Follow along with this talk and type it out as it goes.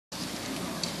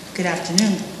Good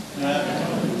afternoon.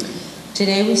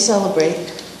 Today we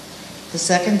celebrate the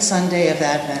second Sunday of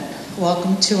Advent.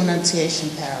 Welcome to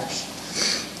Annunciation Parish.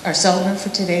 Our celebrant for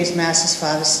today's Mass is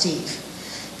Father Steve.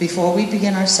 Before we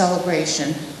begin our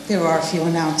celebration, there are a few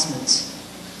announcements.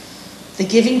 The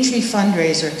Giving Tree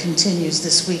fundraiser continues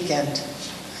this weekend.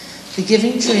 The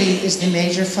Giving Tree is the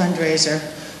major fundraiser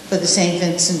for the St.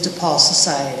 Vincent de Paul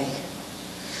Society.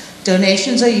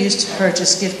 Donations are used to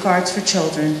purchase gift cards for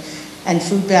children and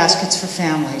food baskets for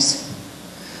families.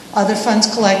 Other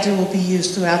funds collected will be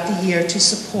used throughout the year to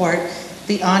support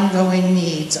the ongoing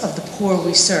needs of the poor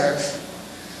we serve.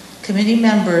 Committee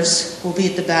members will be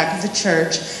at the back of the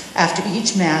church after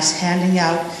each Mass handing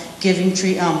out Giving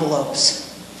Tree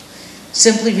envelopes.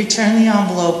 Simply return the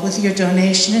envelope with your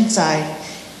donation inside,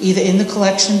 either in the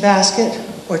collection basket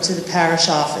or to the parish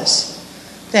office.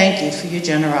 Thank you for your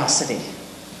generosity.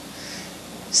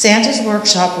 Santa's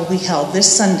workshop will be held this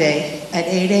Sunday at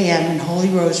 8 a.m. in Holy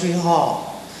Rosary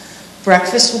Hall.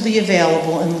 Breakfast will be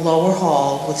available in the lower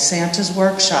hall with Santa's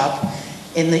workshop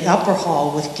in the upper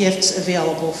hall with gifts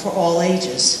available for all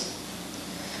ages.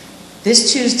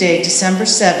 This Tuesday, December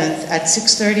 7th at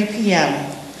 6:30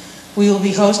 p.m., we will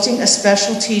be hosting a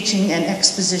special teaching and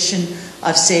exposition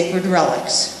of sacred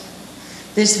relics.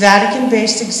 This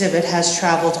Vatican-based exhibit has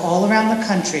traveled all around the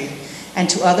country and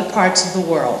to other parts of the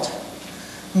world.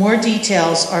 More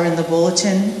details are in the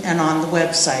bulletin and on the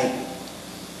website.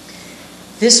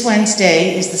 This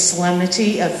Wednesday is the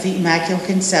Solemnity of the Immaculate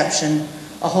Conception,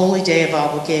 a holy day of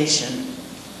obligation.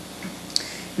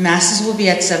 Masses will be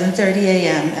at 7:30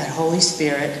 a.m. at Holy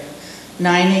Spirit,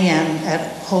 9 a.m.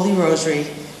 at Holy Rosary,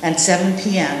 and 7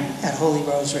 p.m. at Holy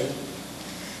Rosary.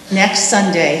 Next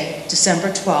Sunday,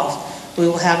 December 12th, we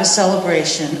will have a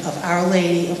celebration of Our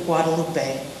Lady of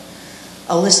Guadalupe.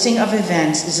 A listing of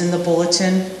events is in the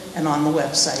bulletin and on the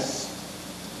website.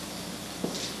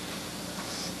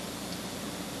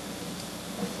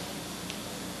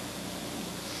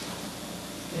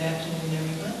 Good afternoon,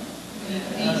 everyone.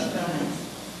 Please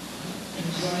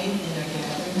join in our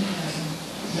gathering.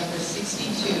 Number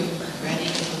 62, Ready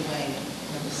is the Way.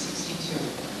 Number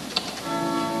 62.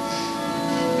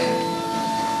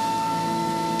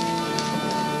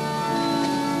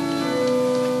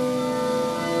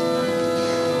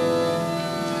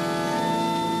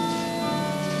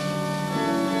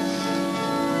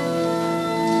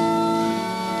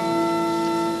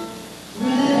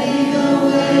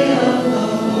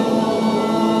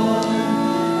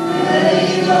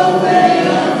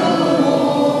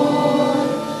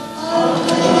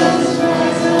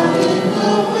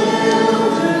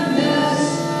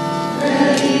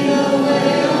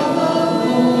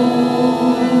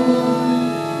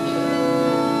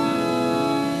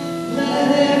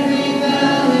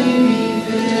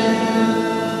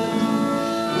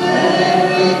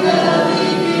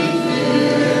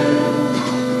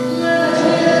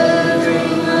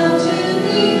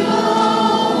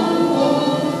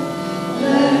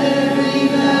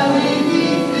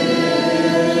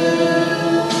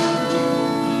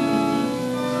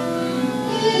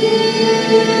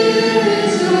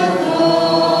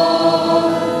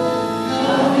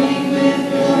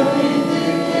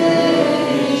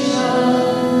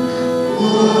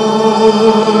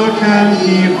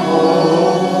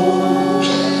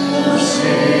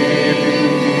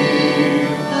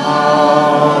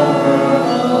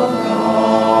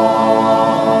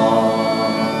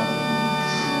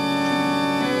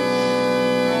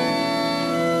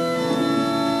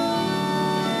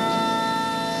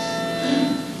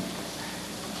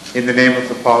 In the name of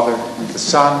the Father, and of the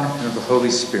Son, and of the Holy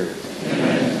Spirit.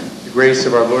 Amen. The grace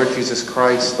of our Lord Jesus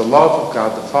Christ, the love of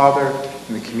God the Father,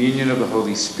 and the communion of the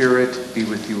Holy Spirit be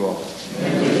with you all.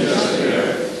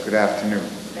 Good afternoon.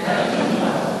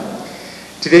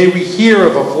 Today we hear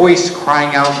of a voice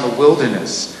crying out in the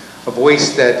wilderness, a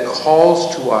voice that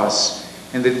calls to us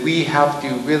and that we have to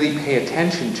really pay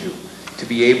attention to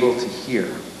be able to hear.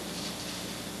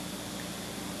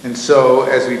 And so,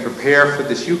 as we prepare for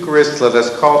this Eucharist, let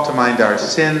us call to mind our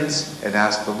sins and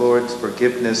ask the Lord's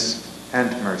forgiveness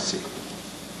and mercy.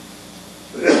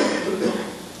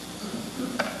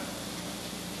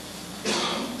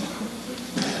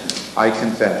 I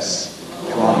confess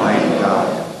to Almighty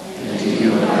God and to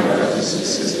you and my brothers and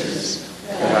sisters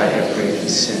that I have greatly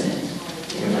sinned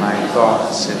in my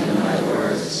thoughts and in my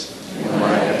words, in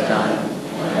what I have done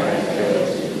and what I have failed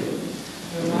to do,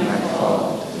 through my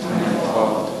fault,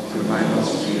 through my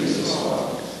most grievous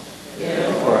fault.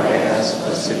 Therefore I ask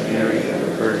Blessed Mary,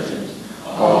 the Virgin,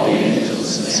 all the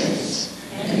angels and saints,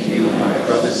 and you, my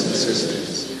brothers and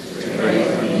sisters, to pray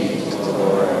for me to the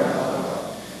Lord our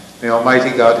God. May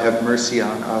Almighty God, have mercy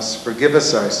on us, forgive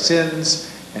us our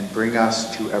sins, and bring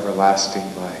us to everlasting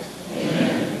life.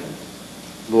 Amen.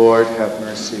 Lord, have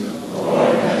mercy.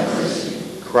 Lord, have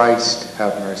mercy. Christ,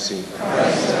 have mercy.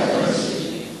 Christ, have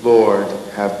mercy. Lord,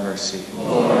 have mercy.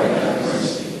 Lord, have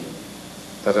mercy.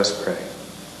 Let us pray.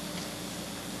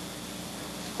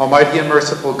 Almighty and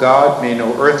merciful God, may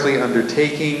no earthly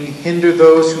undertaking hinder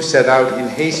those who set out in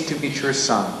haste to meet your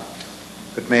Son,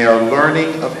 but may our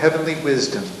learning of heavenly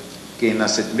wisdom gain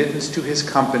us admittance to his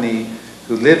company,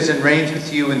 who lives and reigns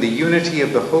with you in the unity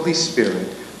of the Holy Spirit,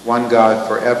 one God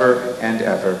forever and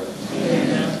ever.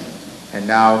 Amen. And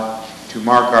now, to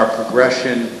mark our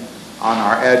progression on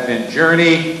our Advent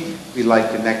journey, we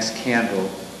light the next candle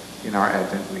in our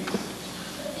Advent wreath.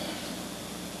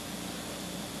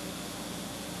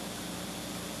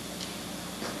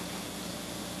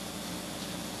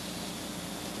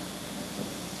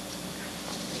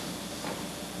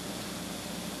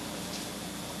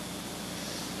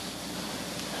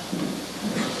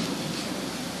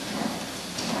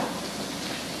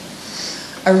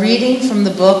 A reading from the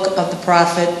book of the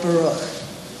prophet Baruch.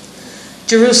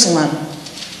 Jerusalem,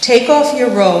 take off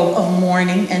your robe of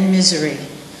mourning and misery.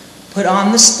 Put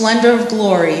on the splendor of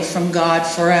glory from God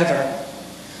forever.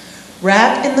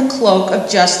 Wrap in the cloak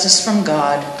of justice from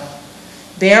God.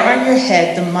 Bear on your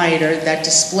head the mitre that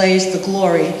displays the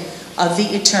glory of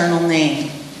the eternal name.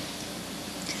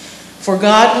 For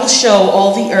God will show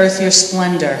all the earth your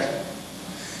splendor.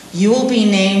 You will be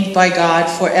named by God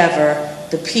forever,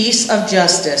 the peace of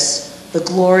justice, the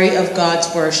glory of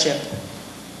God's worship.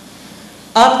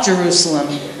 Up,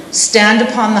 Jerusalem, stand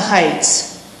upon the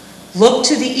heights. Look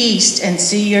to the east and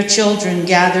see your children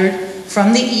gathered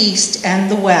from the east and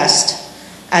the west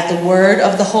at the word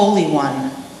of the Holy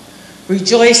One,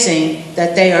 rejoicing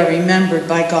that they are remembered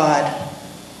by God.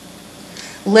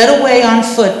 Led away on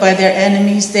foot by their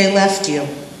enemies, they left you,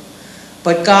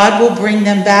 but God will bring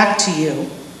them back to you,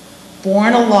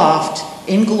 borne aloft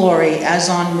in glory as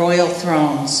on royal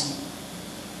thrones.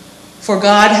 For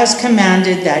God has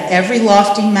commanded that every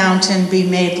lofty mountain be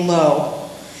made low,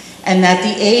 and that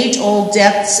the age-old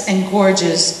depths and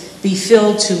gorges be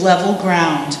filled to level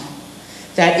ground,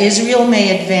 that Israel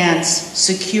may advance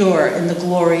secure in the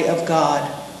glory of God.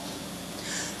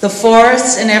 The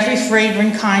forests and every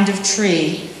fragrant kind of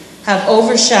tree have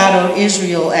overshadowed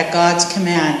Israel at God's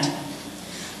command.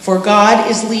 For God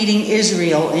is leading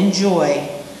Israel in joy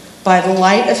by the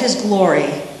light of his glory,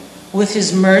 with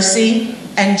his mercy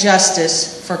and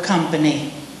justice for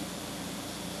company.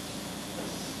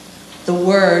 The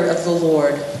word of the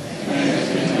Lord. Thanks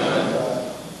be to God.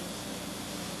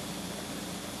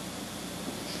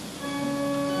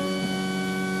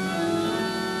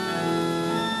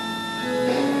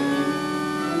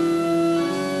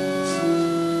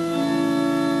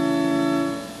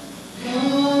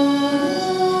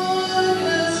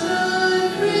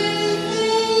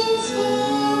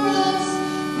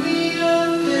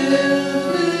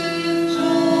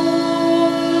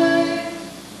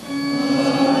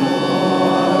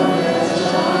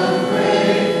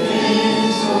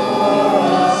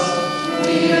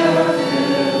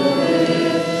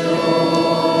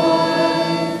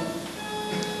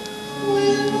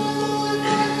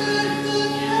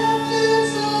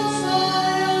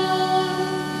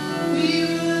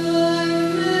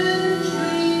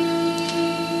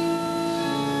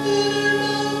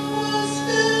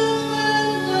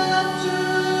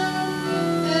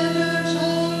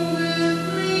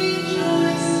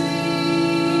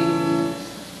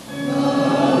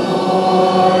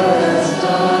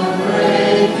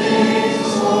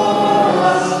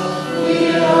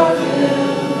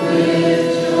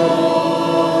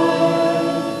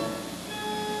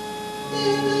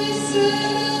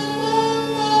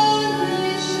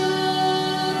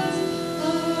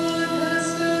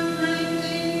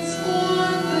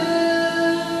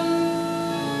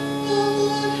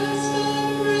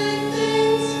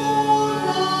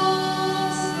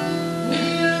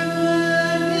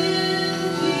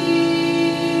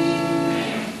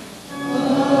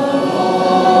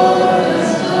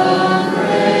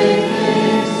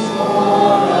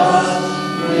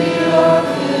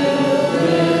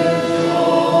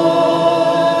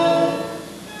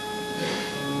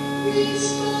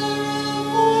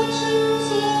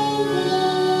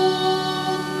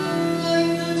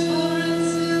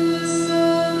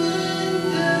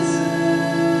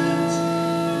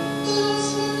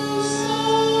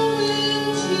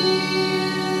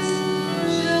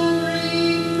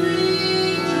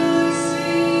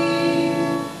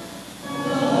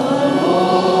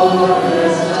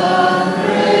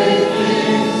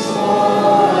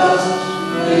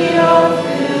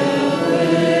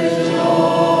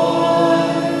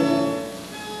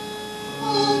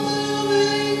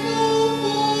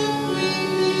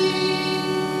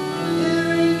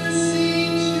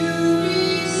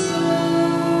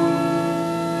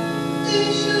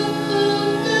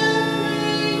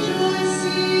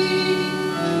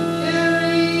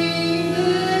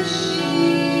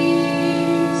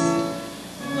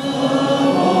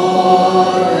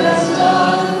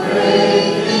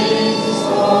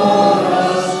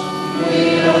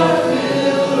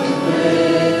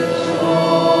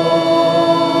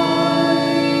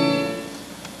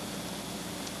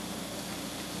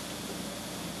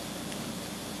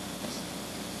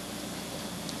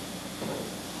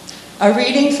 A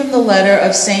reading from the letter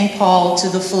of St. Paul to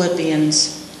the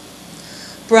Philippians.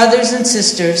 Brothers and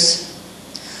sisters,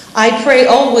 I pray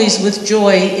always with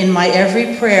joy in my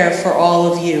every prayer for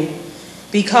all of you,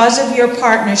 because of your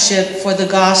partnership for the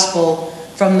gospel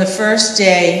from the first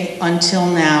day until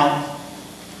now.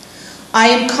 I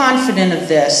am confident of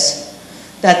this,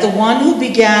 that the one who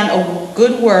began a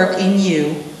good work in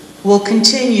you will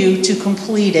continue to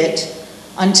complete it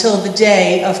until the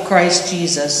day of Christ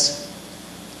Jesus.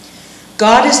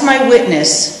 God is my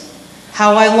witness,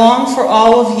 how I long for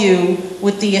all of you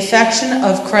with the affection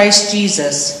of Christ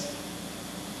Jesus.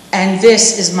 And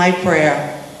this is my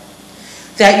prayer,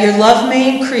 that your love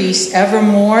may increase ever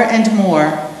more and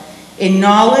more in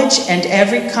knowledge and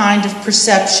every kind of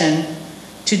perception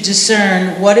to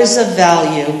discern what is of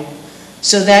value,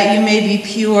 so that you may be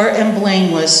pure and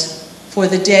blameless for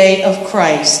the day of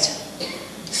Christ,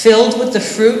 filled with the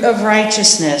fruit of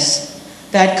righteousness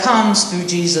that comes through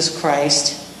Jesus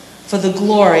Christ, for the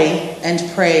glory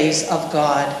and praise of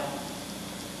God.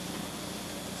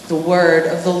 The word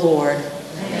of the Lord.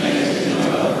 Thanks be to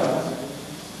God.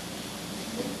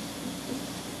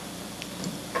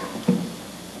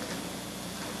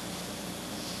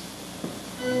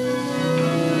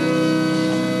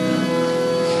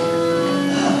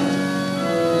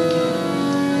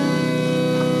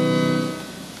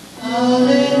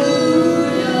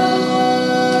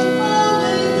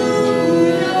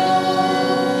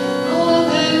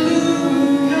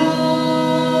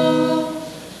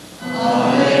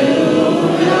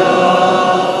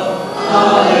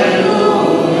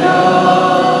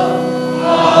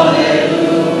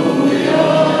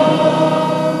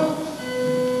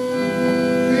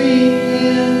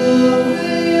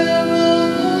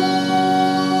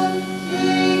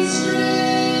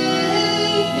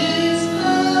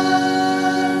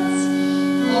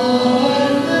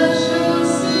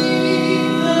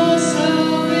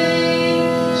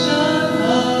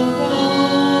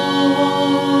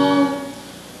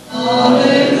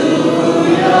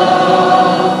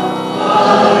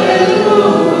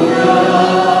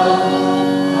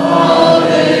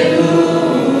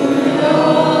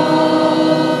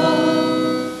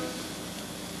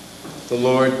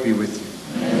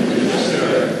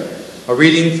 A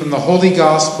reading from the Holy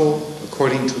Gospel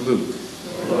according to Luke.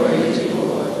 Glory to you,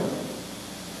 Lord.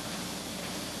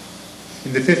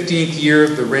 In the 15th year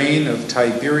of the reign of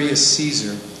Tiberius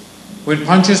Caesar, when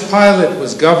Pontius Pilate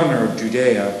was governor of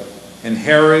Judea, and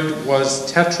Herod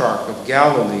was tetrarch of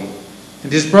Galilee,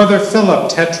 and his brother Philip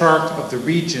tetrarch of the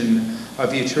region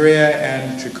of Iturea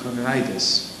and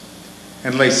Trachonitis,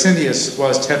 and Licinius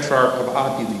was tetrarch of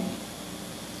Abilene,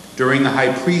 during the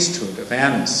high priesthood of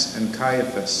Annas and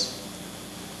Caiaphas,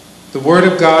 the word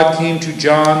of God came to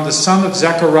John, the son of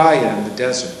Zechariah, in the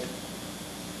desert.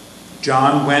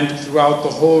 John went throughout the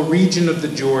whole region of the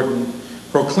Jordan,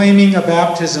 proclaiming a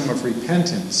baptism of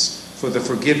repentance for the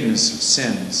forgiveness of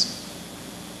sins.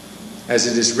 As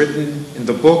it is written in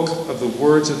the book of the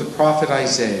words of the prophet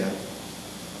Isaiah,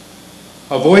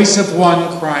 a voice of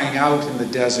one crying out in the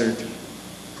desert,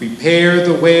 "Prepare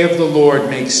the way of the Lord,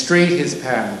 make straight his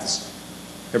paths.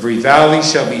 Every valley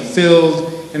shall be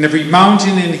filled, and every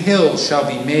mountain and hill shall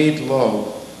be made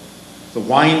low. The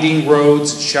winding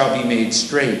roads shall be made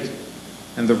straight,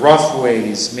 and the rough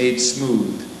ways made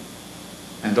smooth.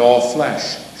 And all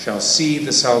flesh shall see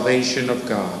the salvation of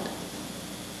God."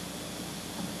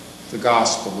 The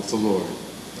Gospel of the Lord.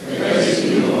 Praise to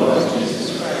you, Lord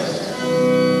Jesus Christ.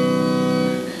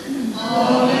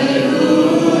 Hallelujah.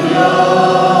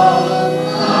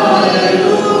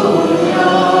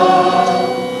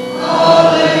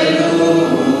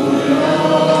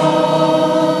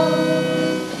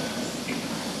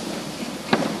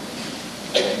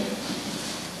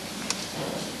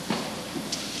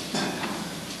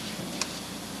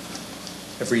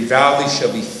 Every valley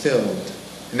shall be filled,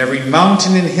 and every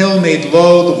mountain and hill made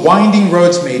low, the winding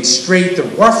roads made straight, the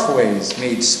rough ways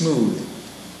made smooth.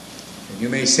 And you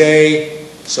may say,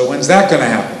 so when's that going to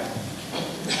happen?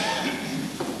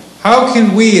 How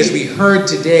can we, as we heard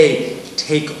today,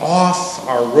 take off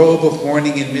our robe of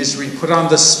mourning and misery, put on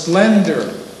the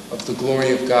splendor of the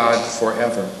glory of God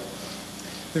forever?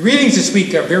 The readings this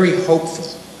week are very hopeful.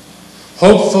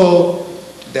 Hopeful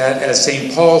that, as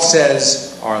St. Paul says,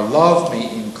 our love may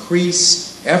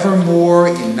increase ever more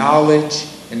in knowledge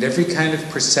and every kind of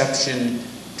perception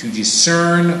to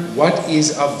discern what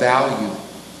is of value,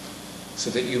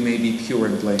 so that you may be pure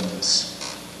and blameless.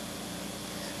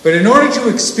 But in order to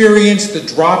experience the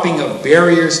dropping of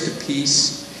barriers to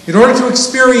peace, in order to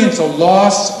experience a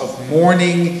loss of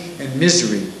mourning and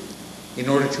misery, in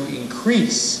order to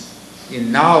increase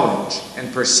in knowledge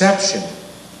and perception,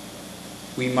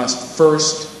 we must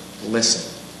first listen.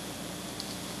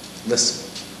 Listen.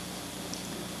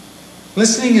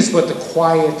 Listening is what the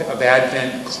quiet of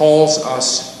Advent calls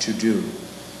us to do.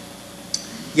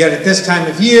 Yet at this time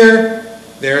of year,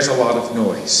 there's a lot of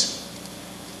noise.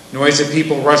 Noise of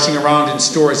people rushing around in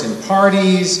stores and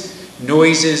parties,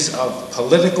 noises of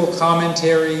political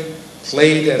commentary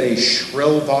played at a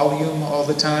shrill volume all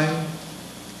the time,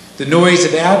 the noise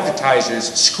of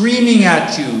advertisers screaming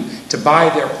at you to buy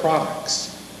their products.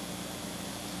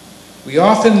 We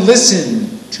often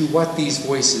listen to what these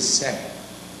voices say.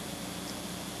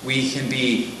 We can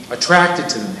be attracted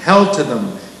to them, held to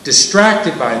them,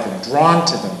 distracted by them, drawn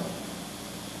to them.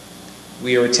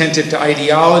 We are attentive to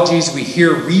ideologies. We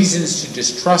hear reasons to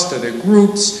distrust other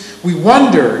groups. We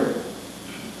wonder,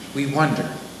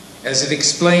 as it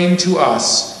explained to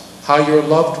us, how your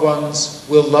loved ones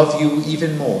will love you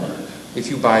even more if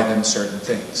you buy them certain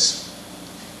things.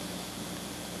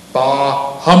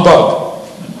 Bah humbug.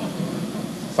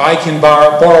 If I can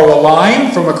borrow a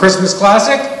line from a Christmas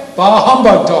classic, bah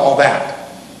humbug to all that.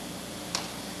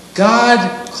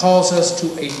 God calls us to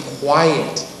a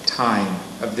quiet time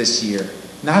of this year,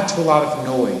 not to a lot of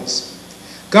noise.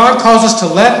 God calls us to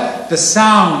let the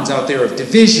sounds out there of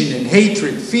division and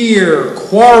hatred, fear,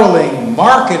 quarreling,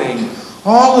 marketing,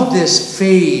 all of this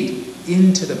fade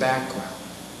into the background.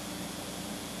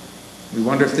 We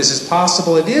wonder if this is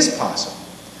possible. It is possible.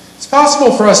 It's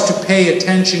possible for us to pay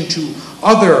attention to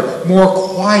other, more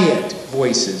quiet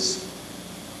voices.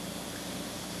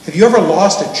 Have you ever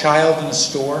lost a child in a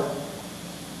store?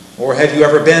 Or have you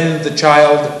ever been the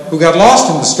child who got lost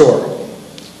in the store?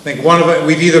 I think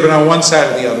we've either been on one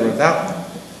side or the other of that one.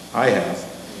 I have.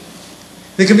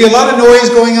 There can be a lot of noise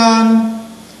going on.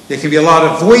 There can be a lot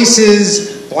of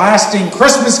voices blasting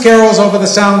Christmas carols over the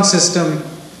sound system.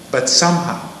 But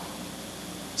somehow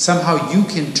you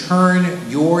can turn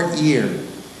your ear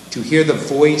to hear the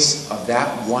voice of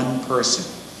that one person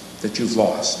that you've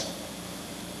lost.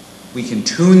 We can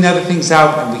tune other things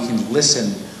out and we can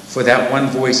listen for that one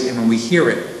voice, and when we hear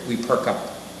it, we perk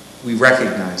up. We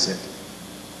recognize it.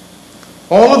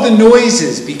 All of the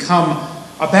noises become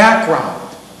a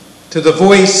background to the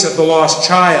voice of the lost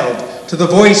child, to the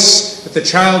voice that the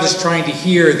child is trying to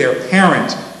hear their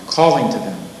parent calling to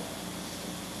them.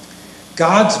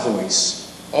 God's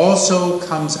voice also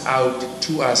comes out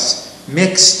to us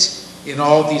mixed in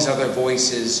all these other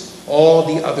voices,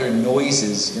 all the other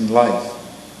noises in life.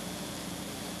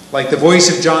 Like the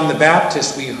voice of John the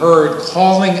Baptist we heard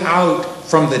calling out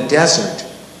from the desert,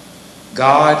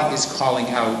 God is calling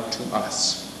out to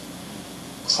us.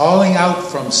 Calling out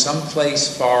from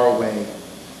someplace far away.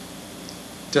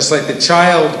 Just like the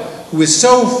child who is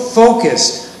so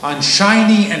focused on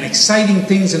shiny and exciting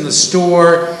things in the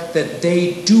store that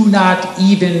they do not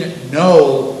even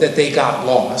know that they got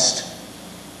lost.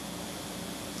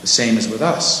 The same is with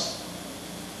us.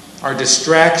 Our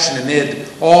distraction amid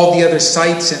all the other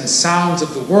sights and sounds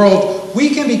of the world, we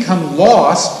can become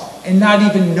lost and not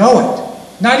even know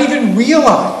it, not even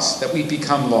realize that we've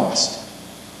become lost.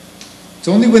 It's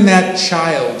only when that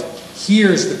child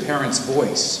hears the parent's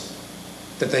voice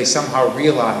that they somehow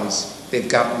realize they've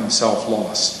gotten themselves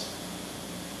lost.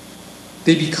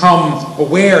 They become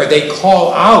aware, they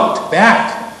call out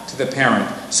back to the parent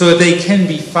so that they can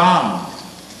be found.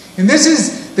 And this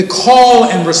is the call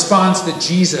and response that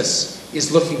Jesus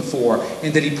is looking for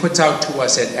and that he puts out to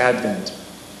us at Advent.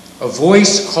 A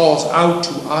voice calls out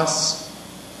to us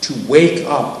to wake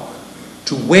up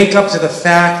to the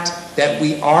fact that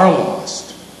we are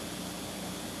lost.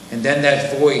 And then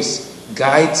that voice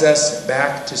guides us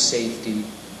back to safety,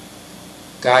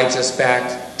 guides us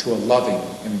back to a loving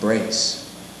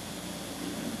embrace.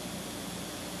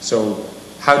 So,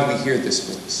 how do we hear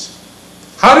this voice?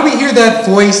 How do we hear that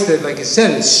voice that, like I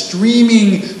said, is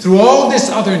streaming through all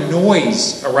this other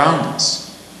noise around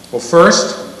us? Well,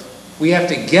 first, we have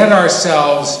to get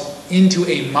ourselves into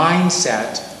a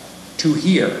mindset to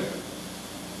hear.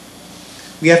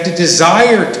 We have to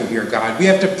desire to hear God. We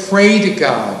have to pray to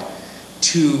God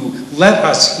to let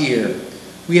us hear.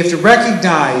 We have to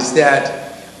recognize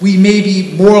that we may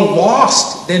be more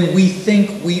lost than we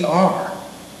think we are.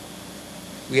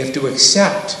 We have to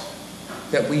accept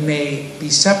that we may be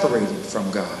separated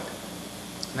from God.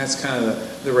 And that's kind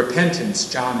of the repentance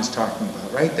John is talking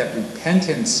about, right? That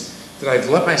repentance that I've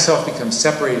let myself become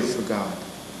separated from God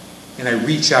and I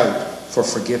reach out for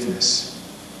forgiveness.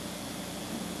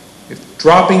 If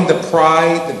dropping the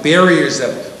pride, the barriers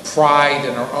of pride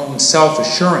and our own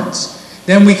self-assurance,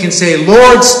 then we can say,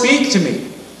 Lord, speak to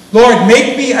me. Lord,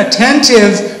 make me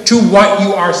attentive to what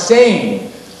you are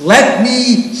saying. Let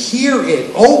me hear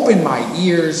it. Open my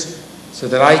ears so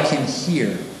that I can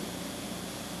hear.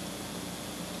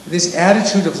 This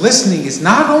attitude of listening is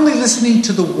not only listening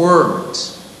to the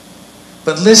words,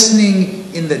 but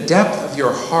listening in the depth of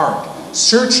your heart,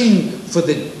 searching for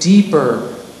the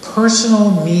deeper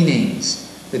personal meanings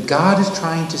that God is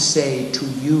trying to say to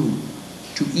you,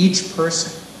 to each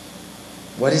person.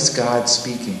 What is God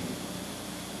speaking?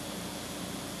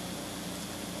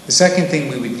 The second thing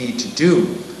we would need to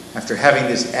do, after having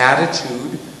this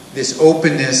attitude, this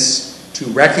openness to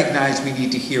recognize we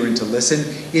need to hear and to listen,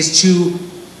 is to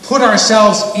put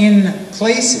ourselves in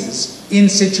places, in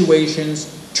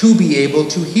situations, to be able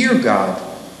to hear God.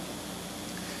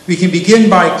 We can begin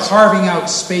by carving out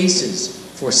spaces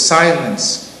for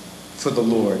silence for the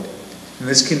Lord. And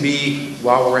this can be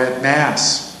while we're at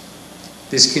Mass.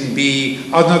 This can be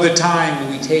another time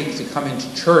we take to come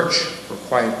into church for a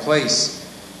quiet place.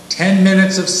 10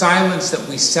 minutes of silence that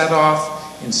we set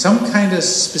off in some kind of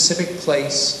specific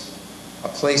place, a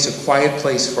quiet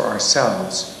place for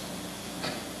ourselves.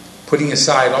 Putting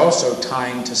aside also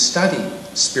time to study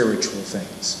spiritual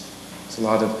things. There's a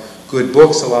lot of good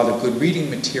books, a lot of good reading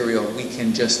material we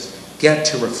can just get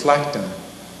to reflect on.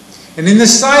 And in the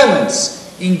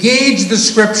silence, engage the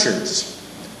scriptures.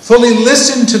 Fully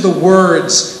listen to the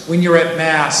words when you're at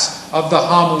Mass of the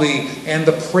homily and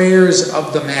the prayers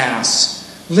of the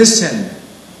Mass. Listen.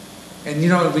 And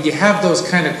when you have those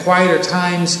kind of quieter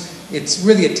times, it's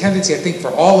really a tendency, I think,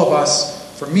 for all of us,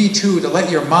 for me too, to let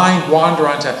your mind wander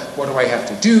onto what do I have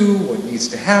to do, what needs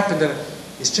to happen.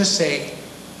 It's just say,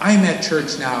 I'm at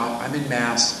church now, I'm in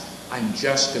Mass, I'm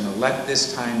just going to let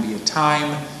this time be a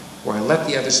time where I let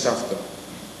the other stuff go.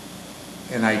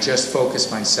 And I just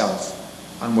focus myself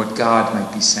on what God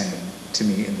might be saying to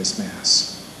me in this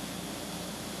Mass.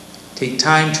 Take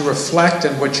time to reflect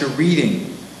on what you're reading,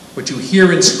 what you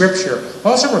hear in Scripture.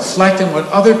 Also reflect on what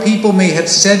other people may have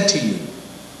said to you.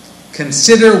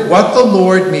 Consider what the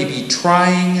Lord may be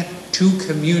trying to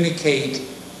communicate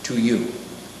to you.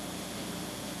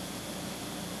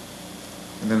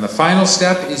 And then the final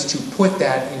step is to put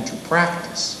that into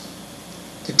practice.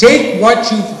 To take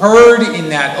what you've heard in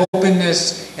that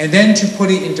openness and then to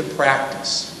put it into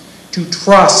practice. To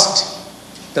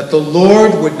trust that the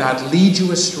Lord would not lead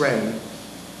you astray.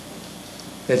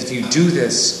 That if you do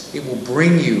this, it will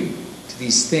bring you to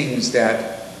these things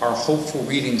that our hopeful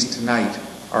readings tonight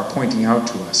are pointing out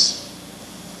to us.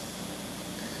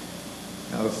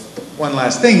 Now, one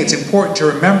last thing, it's important to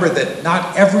remember that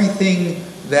not everything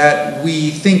that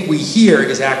we think we hear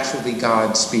is actually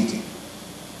God speaking.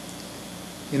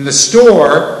 In the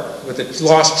store, with a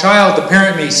lost child, the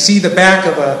parent may see the back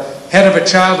of a head of a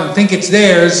child and think it's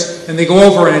theirs, and they go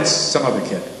over and it's some other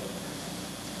kid.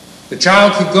 The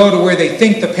child could go to where they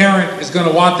think the parent is going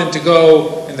to want them to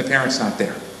go, and the parent's not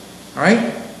there. All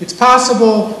right? It's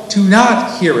possible to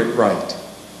not hear it right.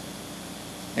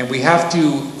 And we have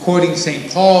to, quoting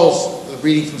St. Paul's,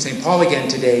 reading from St. Paul again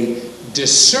today,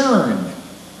 discern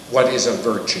what is a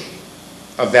virtue,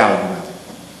 a value of it.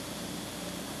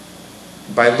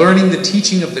 By learning the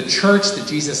teaching of the church that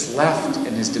Jesus left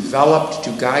and has developed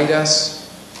to guide us,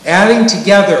 adding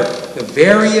together the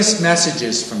various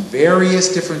messages from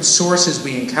various different sources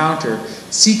we encounter,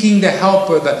 seeking the help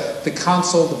or the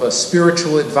counsel of a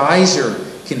spiritual advisor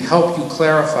can help you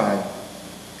clarify.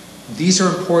 These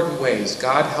are important ways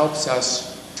God helps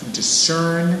us to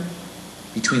discern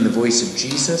between the voice of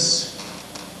Jesus,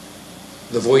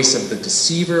 the voice of the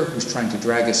deceiver who's trying to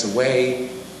drag us away,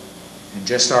 and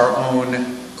just our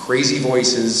own crazy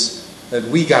voices that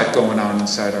we got going on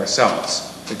inside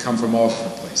ourselves that come from all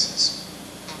different places.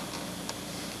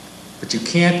 But you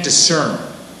can't discern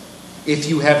if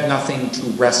you have nothing to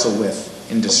wrestle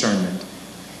with in discernment.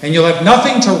 And you'll have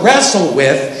nothing to wrestle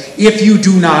with if you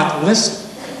do not listen.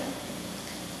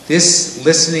 This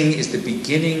listening is the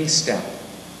beginning step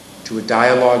to a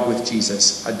dialogue with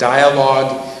Jesus, a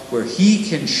dialogue where he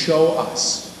can show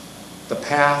us the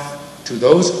path to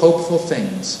those hopeful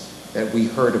things that we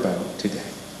heard about today.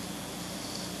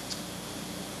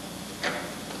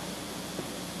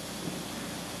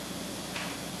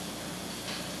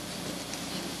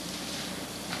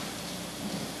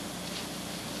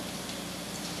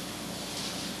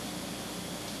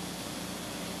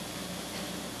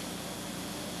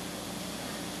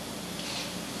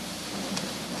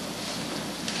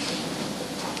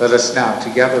 Let us now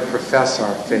together profess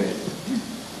our faith.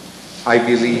 I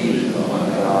believe in one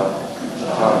God, the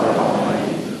Father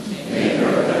Almighty, maker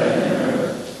of heaven and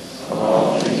earth, of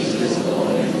all things visible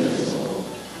and invisible.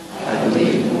 I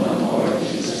believe in one Lord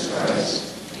Jesus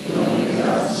Christ, the only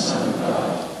begotten Son of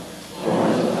God,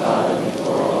 born of the Father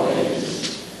before all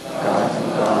ages, God from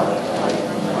God, light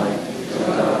from light, true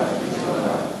God from true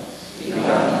God,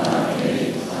 begotten, not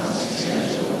made,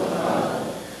 consubstantial with the Father,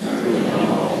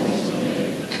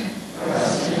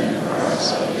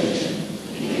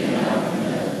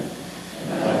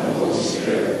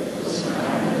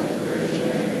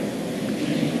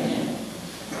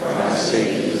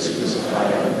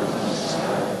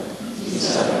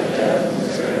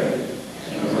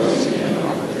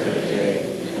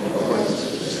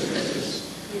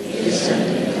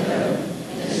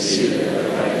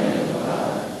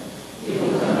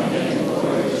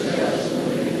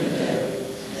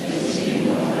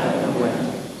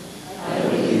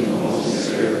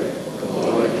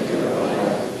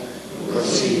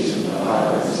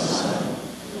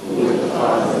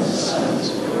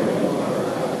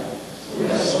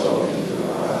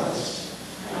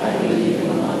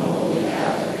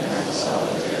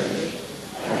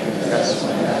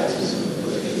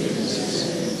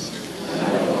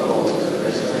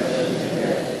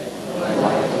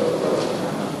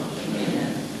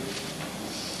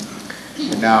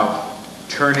 Now,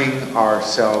 turning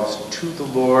ourselves to the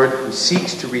Lord who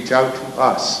seeks to reach out to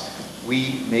us,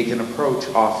 we make an approach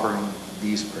offering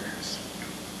these prayers.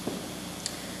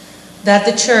 That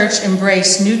the Church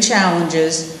embrace new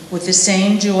challenges with the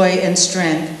same joy and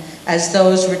strength as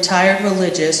those retired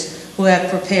religious who have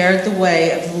prepared the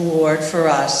way of the Lord for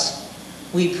us.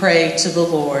 We pray to the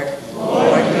Lord.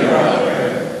 Lord, hear our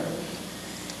prayer.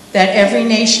 That every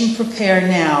nation prepare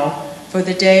now for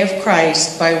the day of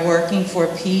Christ by working for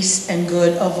peace and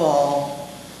good of all.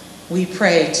 We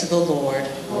pray to the Lord.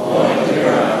 Lord, hear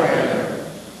our prayer.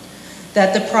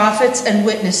 That the prophets and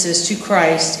witnesses to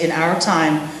Christ in our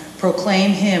time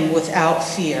proclaim him without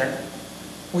fear.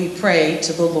 We pray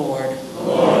to the Lord.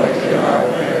 Lord, hear our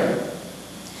prayer.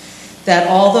 That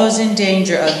all those in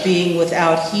danger of being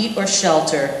without heat or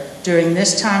shelter during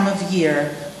this time of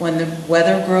year when the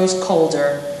weather grows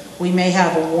colder, we may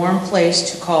have a warm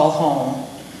place to call home.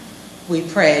 We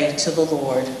pray to the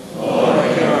Lord.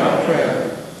 Lord, hear our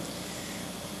prayer.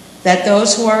 That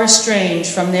those who are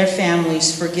estranged from their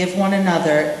families forgive one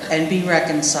another and be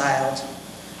reconciled.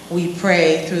 We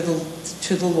pray to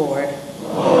the Lord.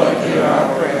 Lord, hear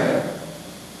our prayer.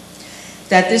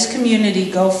 That this community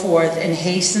go forth and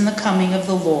hasten the coming of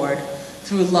the Lord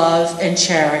through love and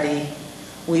charity.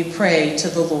 We pray to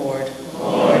the Lord.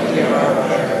 Lord, hear our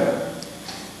prayer.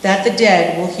 That the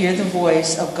dead will hear the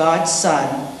voice of God's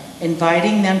Son,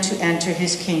 inviting them to enter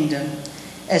his kingdom,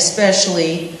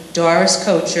 especially Doris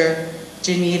Kocher,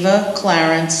 Geneva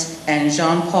Clarence, and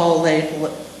Jean-Paul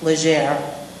Leger,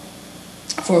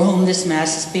 for whom this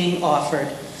Mass is being offered.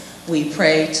 We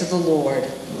pray to the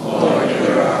Lord. Lord,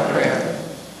 hear our prayer.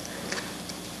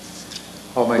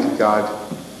 Almighty God,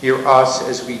 hear us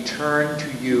as we turn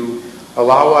to you.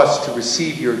 Allow us to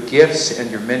receive your gifts and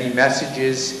your many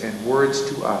messages and words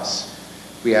to us.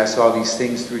 We ask all these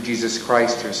things through Jesus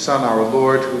Christ, your Son, our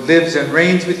Lord, who lives and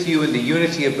reigns with you in the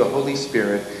unity of the Holy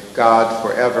Spirit, God,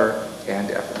 forever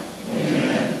and ever.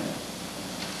 Amen.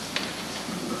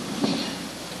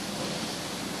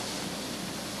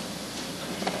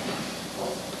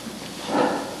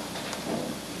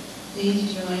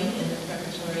 Please join in the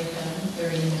preparatory hymn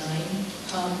 39,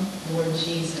 Come, Lord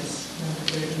Jesus, number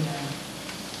 39.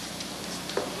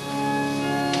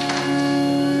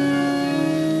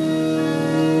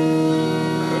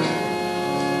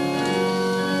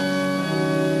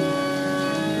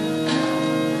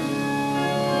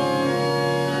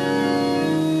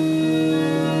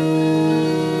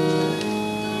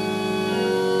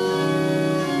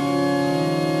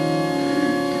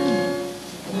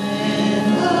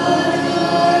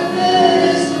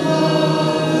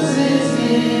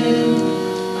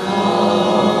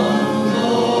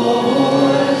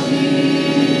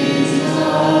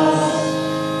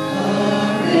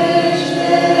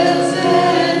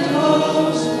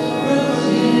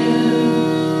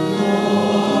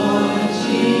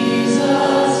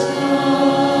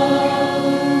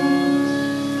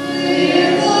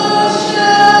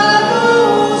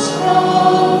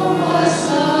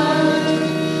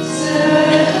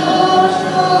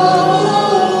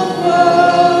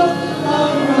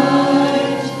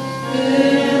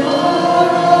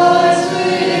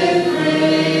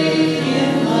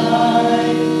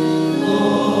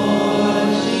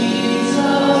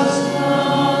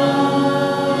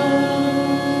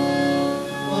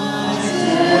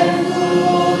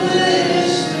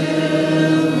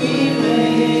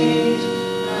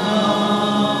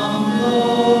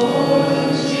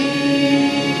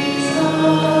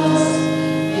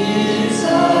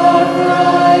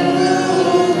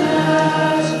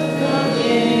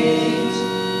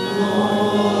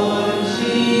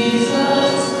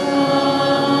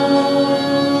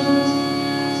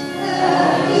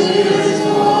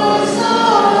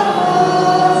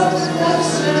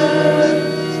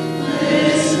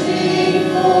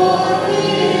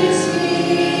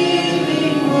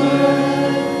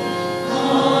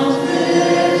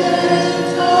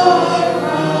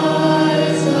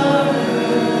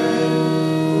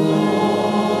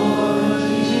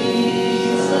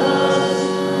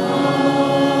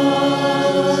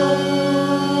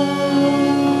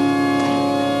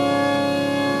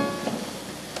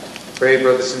 Pray,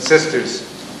 brothers and sisters,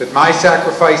 that my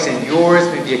sacrifice and yours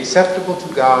may be acceptable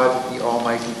to God, the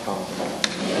Almighty Father.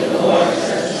 May the Lord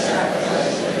accept the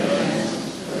sacrifice of your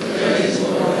hands, for the praise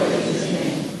and glory of his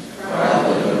name, for our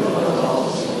good and good of all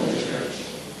his holy church.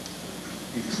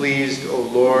 Be pleased, O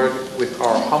Lord, with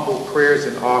our humble prayers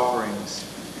and offerings.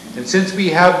 And since we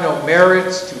have no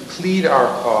merits to plead our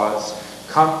cause,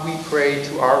 come, we pray,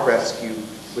 to our rescue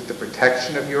with the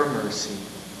protection of your mercy,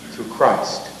 through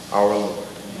Christ our Lord.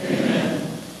 Amen.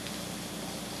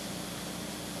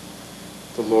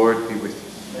 The The Lord be with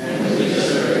you. And with your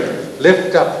spirit.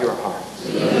 Lift up your hearts.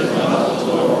 We lift up the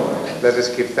Lord. Let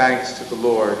us give thanks to the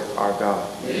Lord our God.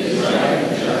 It is right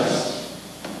and just.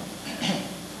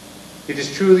 It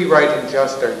is truly right and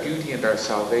just, our duty and our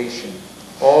salvation,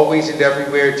 always and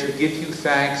everywhere to give you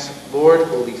thanks, Lord,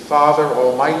 Holy Father,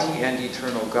 Almighty and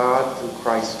eternal God, through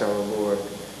Christ our Lord.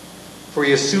 For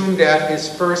he assumed at his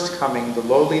first coming the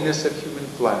lowliness of human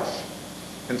flesh,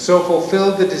 and so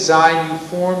fulfilled the design you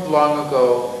formed long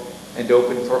ago, and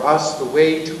opened for us the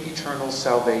way to eternal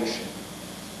salvation.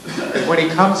 And when he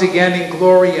comes again in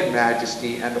glory and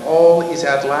majesty, and all is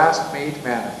at last made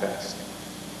manifest,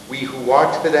 we who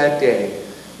watch for that day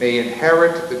may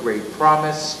inherit the great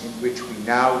promise in which we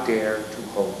now dare to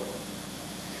hope.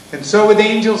 And so with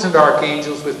angels and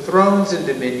archangels, with thrones and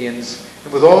dominions,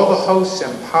 and with all the hosts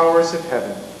and powers of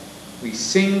heaven, we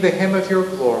sing the hymn of your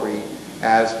glory,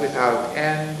 as without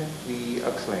end we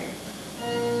acclaim.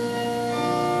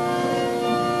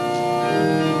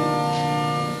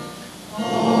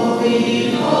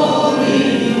 Holy,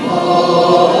 holy,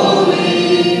 holy,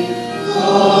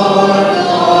 Lord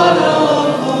God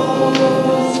of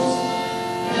hosts,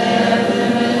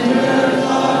 heaven and earth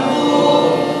are full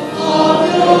of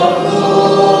your glory.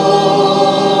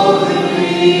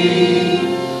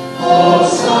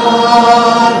 Hosanna,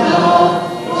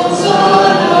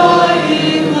 Hosanna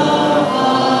in the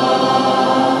highest.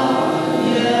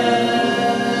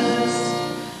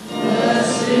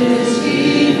 Blessed is he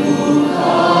who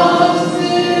comes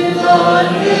in the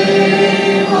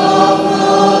name of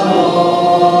the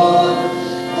Lord.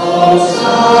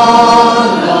 Hosanna,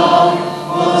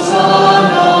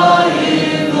 Hosanna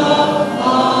in the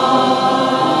highest.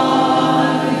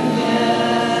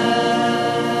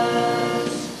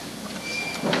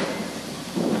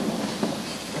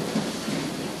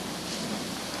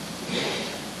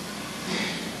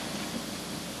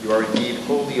 You are indeed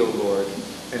holy, O Lord,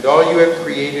 and all you have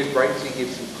created rightly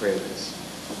gives you praise.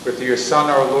 For through your Son,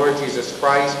 our Lord Jesus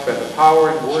Christ, by the power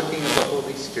and working of the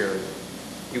Holy Spirit,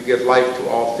 you give life to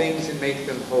all things and make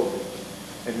them holy,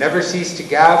 and never cease to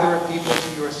gather a people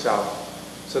to yourself,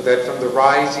 so that from the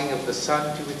rising of the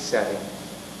sun to its setting,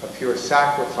 a pure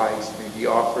sacrifice may be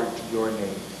offered to your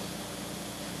name.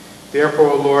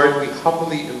 Therefore, O Lord, we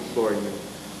humbly implore you,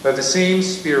 by the same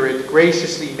Spirit,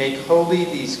 graciously make holy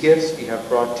these gifts we have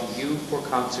brought to you for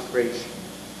consecration,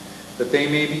 that they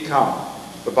may become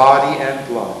the body and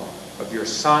blood of your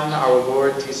Son, our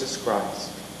Lord Jesus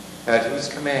Christ, at whose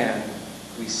command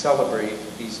we celebrate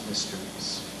these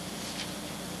mysteries.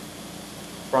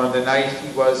 For on the night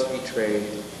he was betrayed,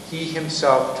 he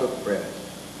himself took bread.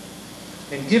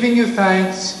 And giving you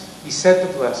thanks, he said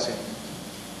the blessing,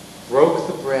 broke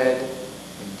the bread,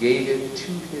 and gave it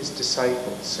to his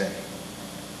disciples, saying,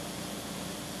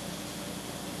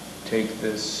 "Take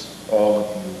this, all of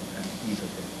you, and eat of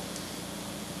it.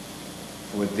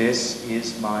 For this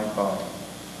is my body,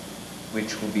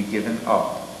 which will be given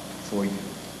up for you."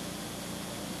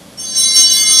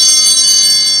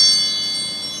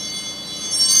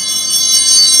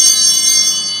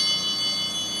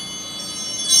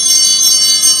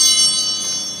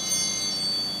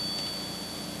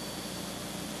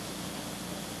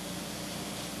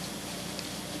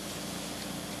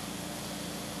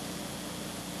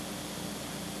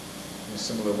 In a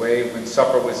similar way, when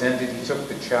supper was ended, he took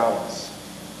the chalice.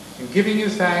 And giving you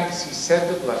thanks, he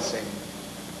said the blessing,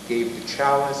 gave the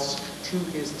chalice to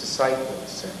his disciples,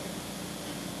 saying,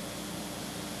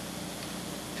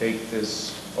 "Take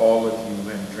this, all of you,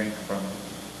 and drink from it.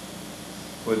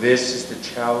 For this is the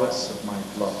chalice of my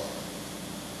blood,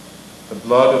 the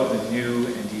blood of the new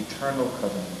and eternal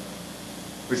covenant,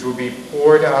 which will be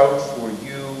poured out for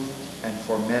you and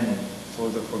for many for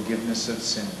the forgiveness of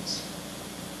sins.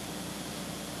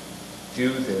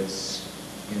 Do this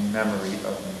in memory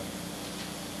of me."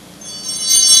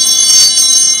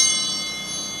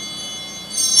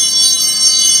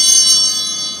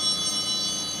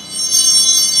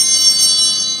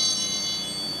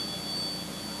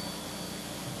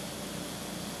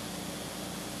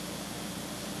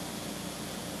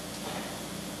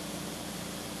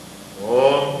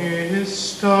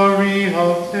 Story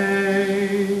of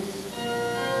faith.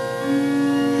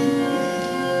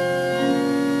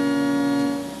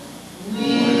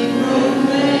 We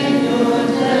proclaim your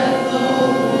death, O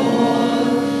Lord,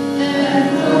 and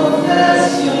profess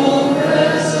your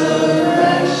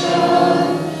resurrection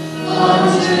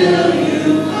until you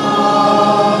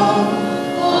come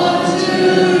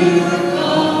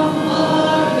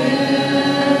again.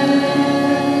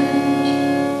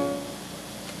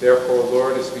 Therefore,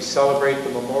 Lord, as we celebrate the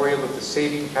memorial of the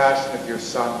saving passion of your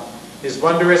Son, his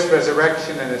wondrous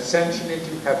resurrection and ascension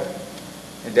into heaven,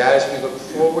 And as we look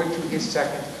forward to his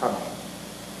second coming,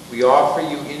 we offer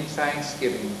you in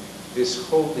thanksgiving this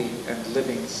holy and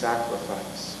living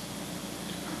sacrifice.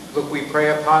 Look, we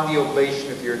pray upon the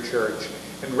oblation of your church,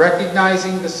 and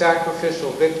recognizing the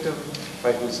sacrificial victim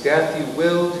by whose death you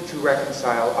willed to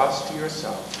reconcile us to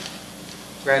yourself,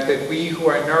 grant that we who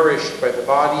are nourished by the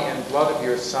body and blood of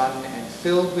your Son and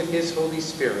filled with his Holy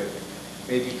Spirit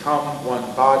may become one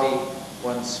body,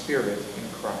 one spirit in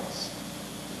Christ.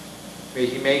 May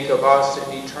he make of us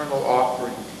an eternal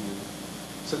offering to you,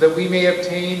 so that we may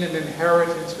obtain an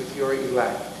inheritance with your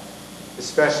elect,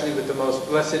 especially with the most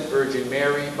blessed Virgin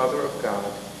Mary, Mother of God,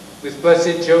 with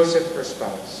blessed Joseph, her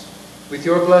spouse, with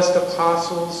your blessed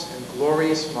apostles and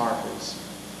glorious martyrs,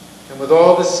 and with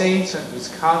all the saints on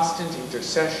whose constant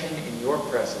intercession in your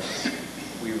presence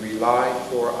we rely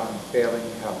for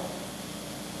unfailing help.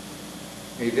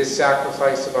 May this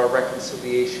sacrifice of our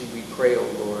reconciliation, we pray, O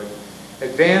Lord,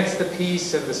 advance the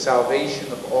peace and the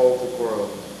salvation of all the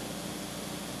world.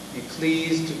 Be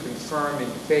pleased to confirm in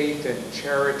faith and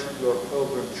charity your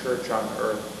pilgrim church on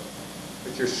earth,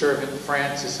 with your servant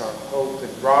Francis, our Pope,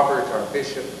 and Robert, our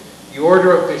Bishop, the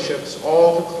order of bishops,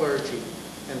 all the clergy,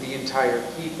 and the entire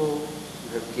people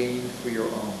you have gained for your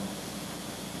own.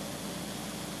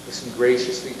 Listen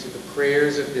graciously to the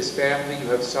prayers of this family you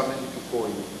have summoned before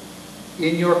you.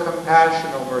 In your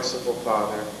compassion, O merciful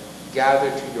Father,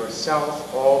 gather to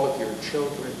yourself all of your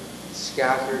children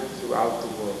scattered throughout the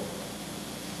world.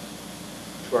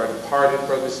 To our departed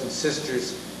brothers and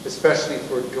sisters, especially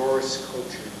for Doris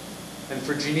Kocher, and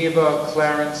for Geneva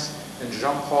Clarence and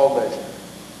Jean-Paul Ledger,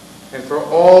 and for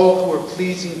all who are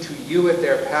pleasing to you at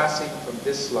their passing from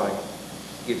this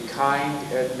life, give kind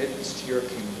admittance to your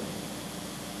kingdom.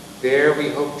 There we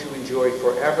hope to enjoy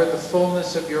forever the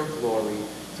fullness of your glory,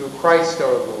 through Christ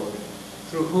our Lord,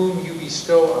 through whom you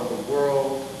bestow on the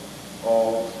world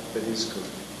all that is good.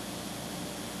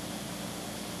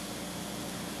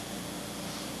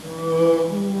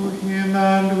 Through him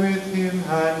and with him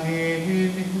and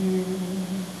in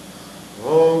him,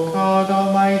 O God,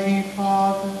 Almighty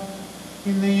Father,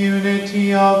 in the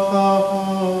unity of the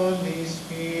Holy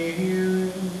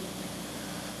Spirit,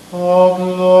 all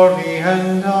glory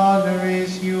and honor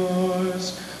is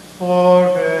yours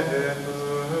forever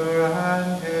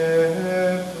and ever.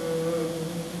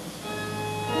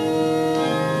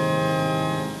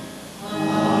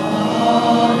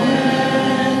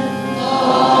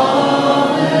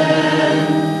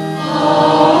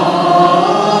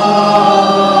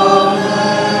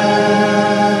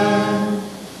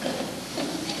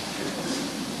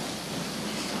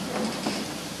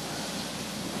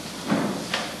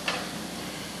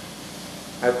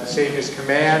 At the Savior's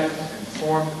command,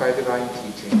 informed by divine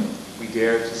teaching, we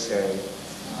dare to say,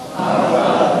 Our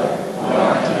Father, who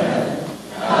art in heaven,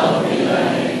 hallowed be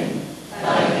thy name.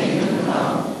 Thy kingdom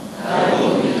come, thy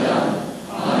will be done,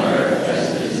 on earth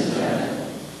as it is in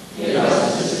heaven. Give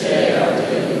us this day our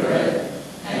daily bread,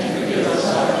 and forgive us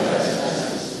our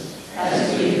trespasses,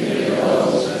 as we forgive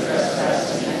those who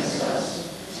trespass against us.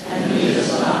 And lead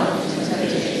us not into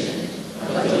temptation,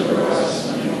 but deliver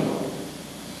us from evil.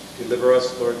 deliver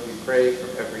us, Lord, we pray, from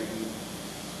every evil.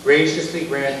 Graciously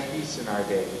grant peace in our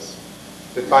days,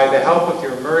 that by the help of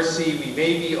your mercy we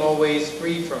may be always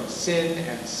free from sin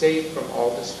and safe from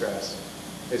all distress,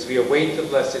 as we await the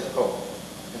blessed hope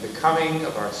and the coming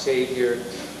of our Savior,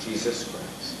 Jesus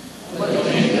Christ. For the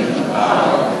kingdom,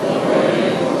 power, glory,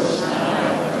 and yours now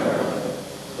and forever.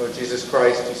 Lord Jesus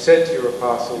Christ, you said to your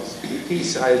apostles,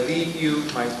 "Peace I leave you,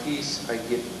 my peace I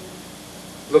give you."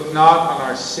 Look not on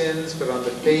our sins, but on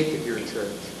the faith of your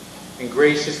church, and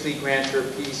graciously grant her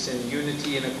peace and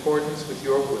unity in accordance with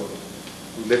your will,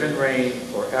 who live and reign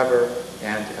forever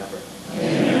and ever.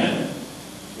 Amen.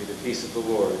 May the peace of the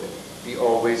Lord be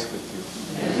always with you.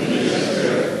 And with your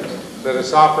spirit. Let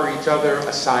us offer each other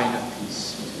a sign of peace.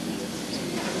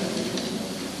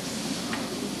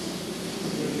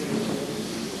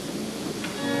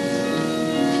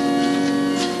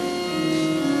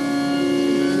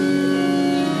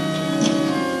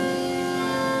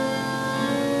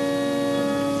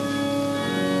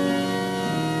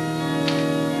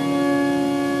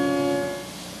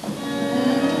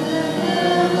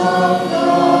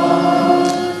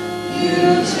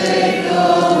 You take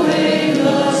away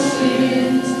the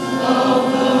sins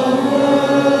of the world.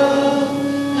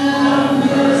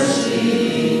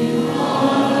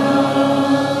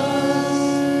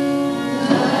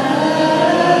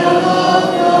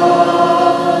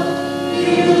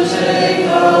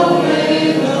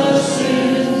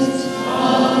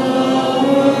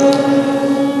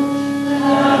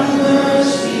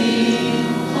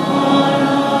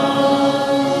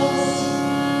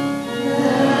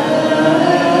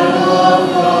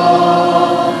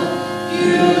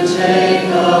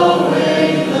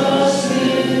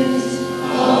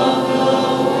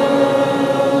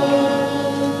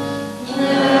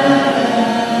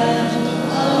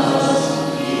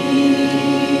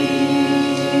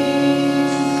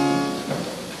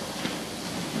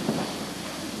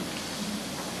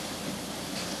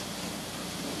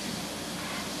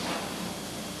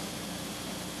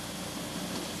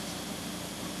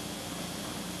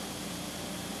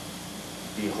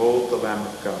 behold the Lamb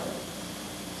of God.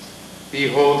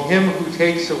 Behold him who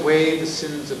takes away the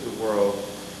sins of the world.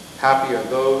 Happy are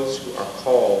those who are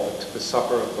called to the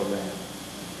supper of the Lamb.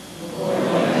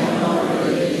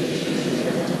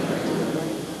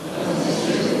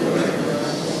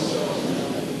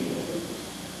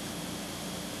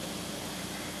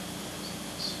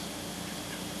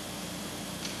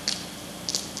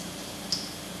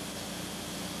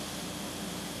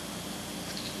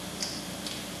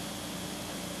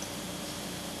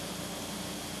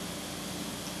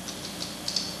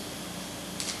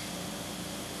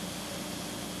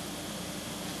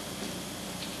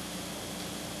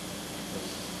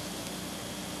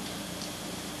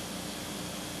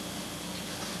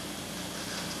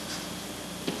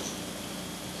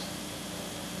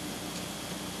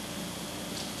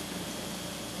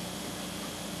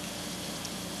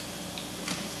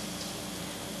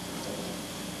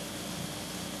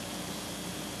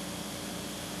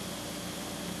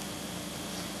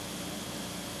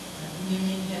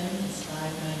 Communion hymn is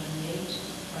 598.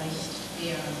 Christ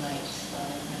be our light,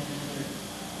 593.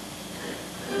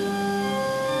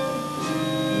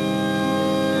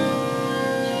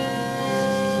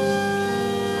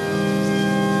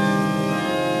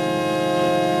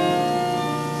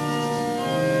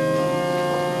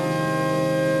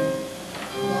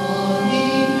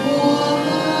 Longing for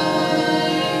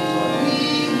light, we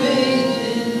wait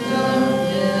in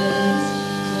darkness.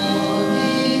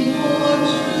 Longing for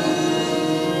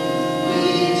truth, we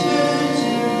turn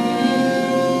to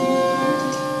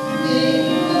you.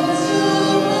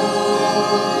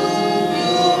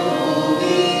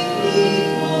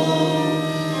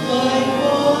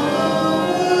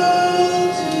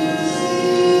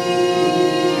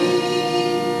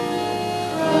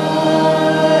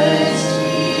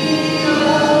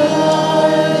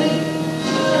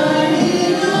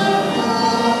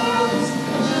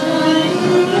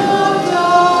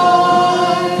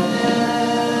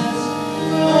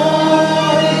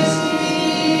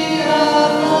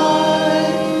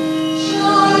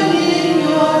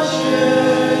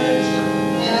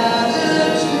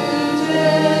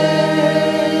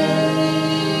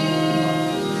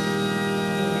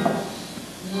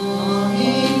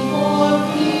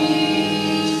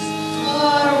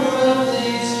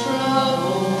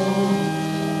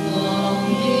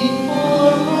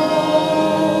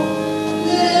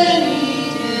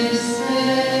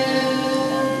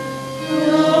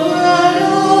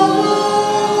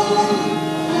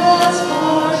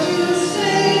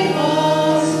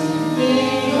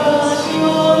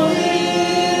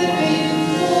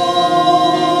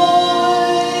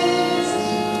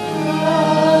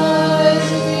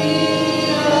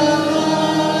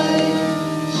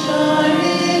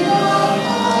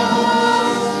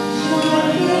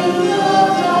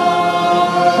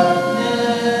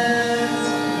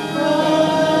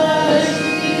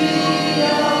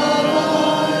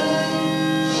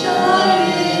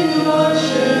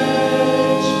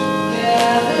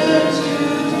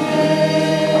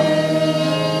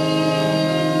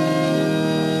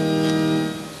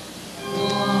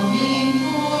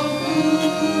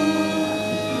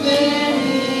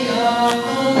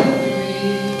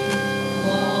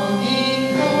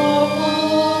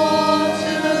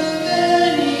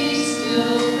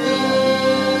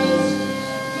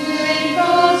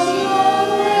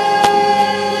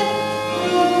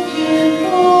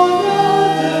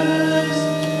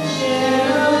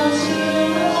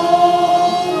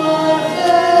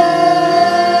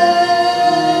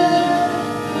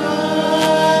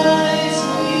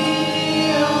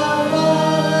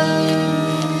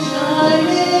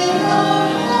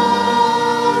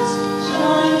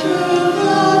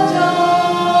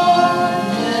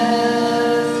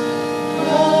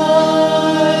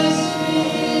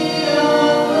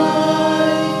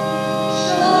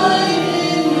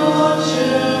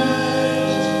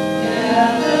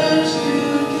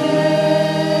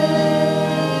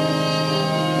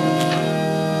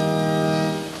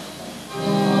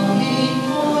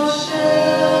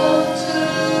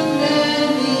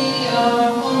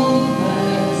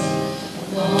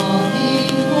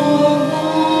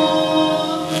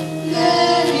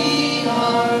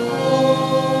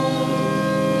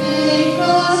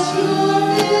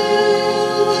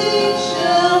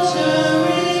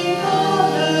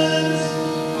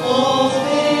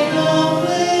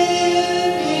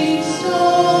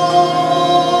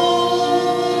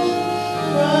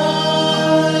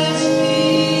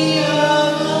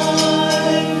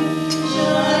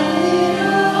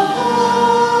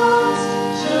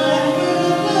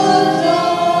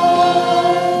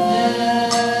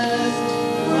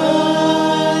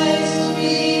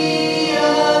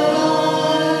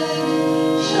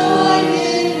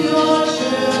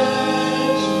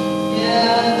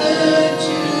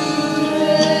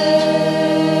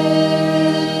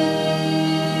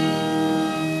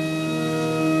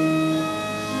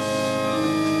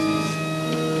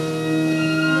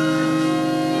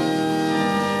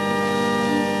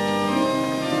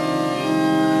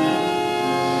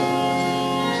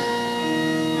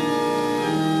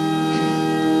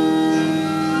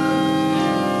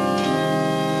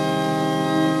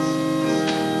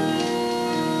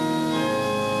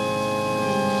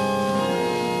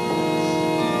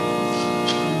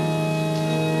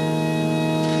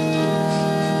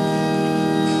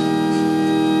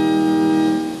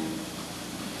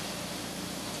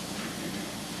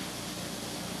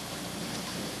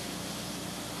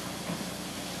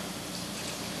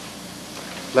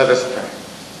 Let us pray.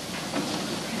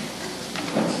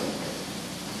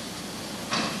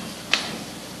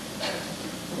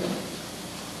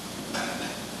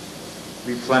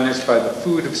 Replenished by the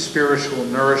food of spiritual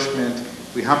nourishment,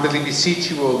 we humbly beseech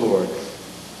you, O Lord,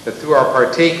 that through our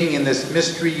partaking in this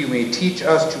mystery you may teach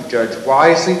us to judge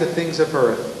wisely the things of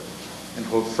earth and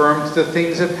hold firm to the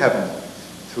things of heaven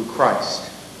through Christ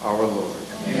our Lord.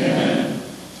 Amen.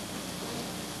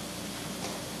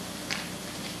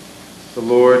 The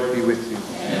Lord be with you.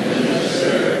 And with your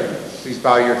spirit. Please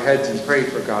bow your heads and pray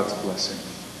for God's blessing.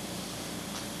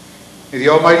 May the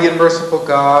Almighty and merciful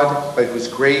God, by whose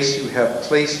grace you have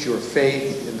placed your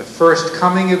faith in the first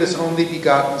coming of his only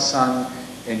begotten Son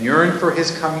and yearn for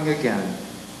his coming again,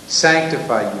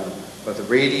 sanctify you by the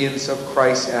radiance of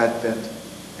Christ's advent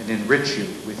and enrich you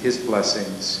with his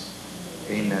blessings.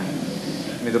 Amen.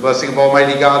 May the blessing of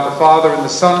Almighty God, the Father, and the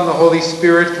Son, and the Holy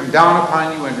Spirit come down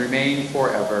upon you and remain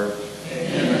forever.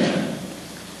 Amen.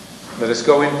 Let us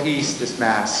go in peace. This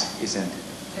Mass is ended.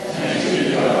 Thanks be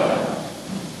to God.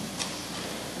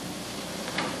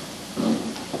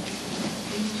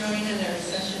 Please join in our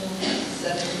session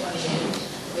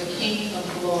 728, The King of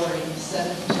Glory,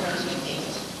 728.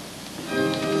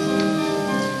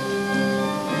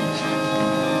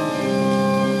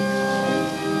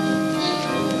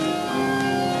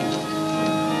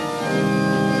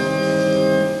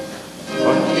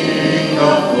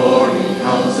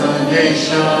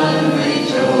 Nation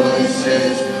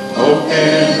rejoices.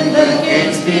 Open the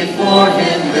gates before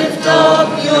him, lift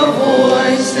up your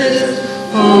voices.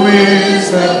 Who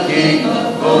is the King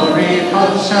of glory?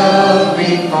 How shall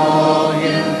we call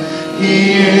him?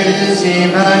 He is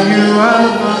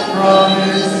Emmanuel, the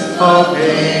promise of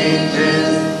ages.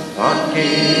 The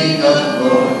King of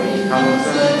glory comes,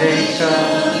 the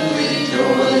nation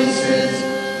rejoices.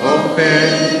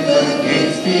 Open the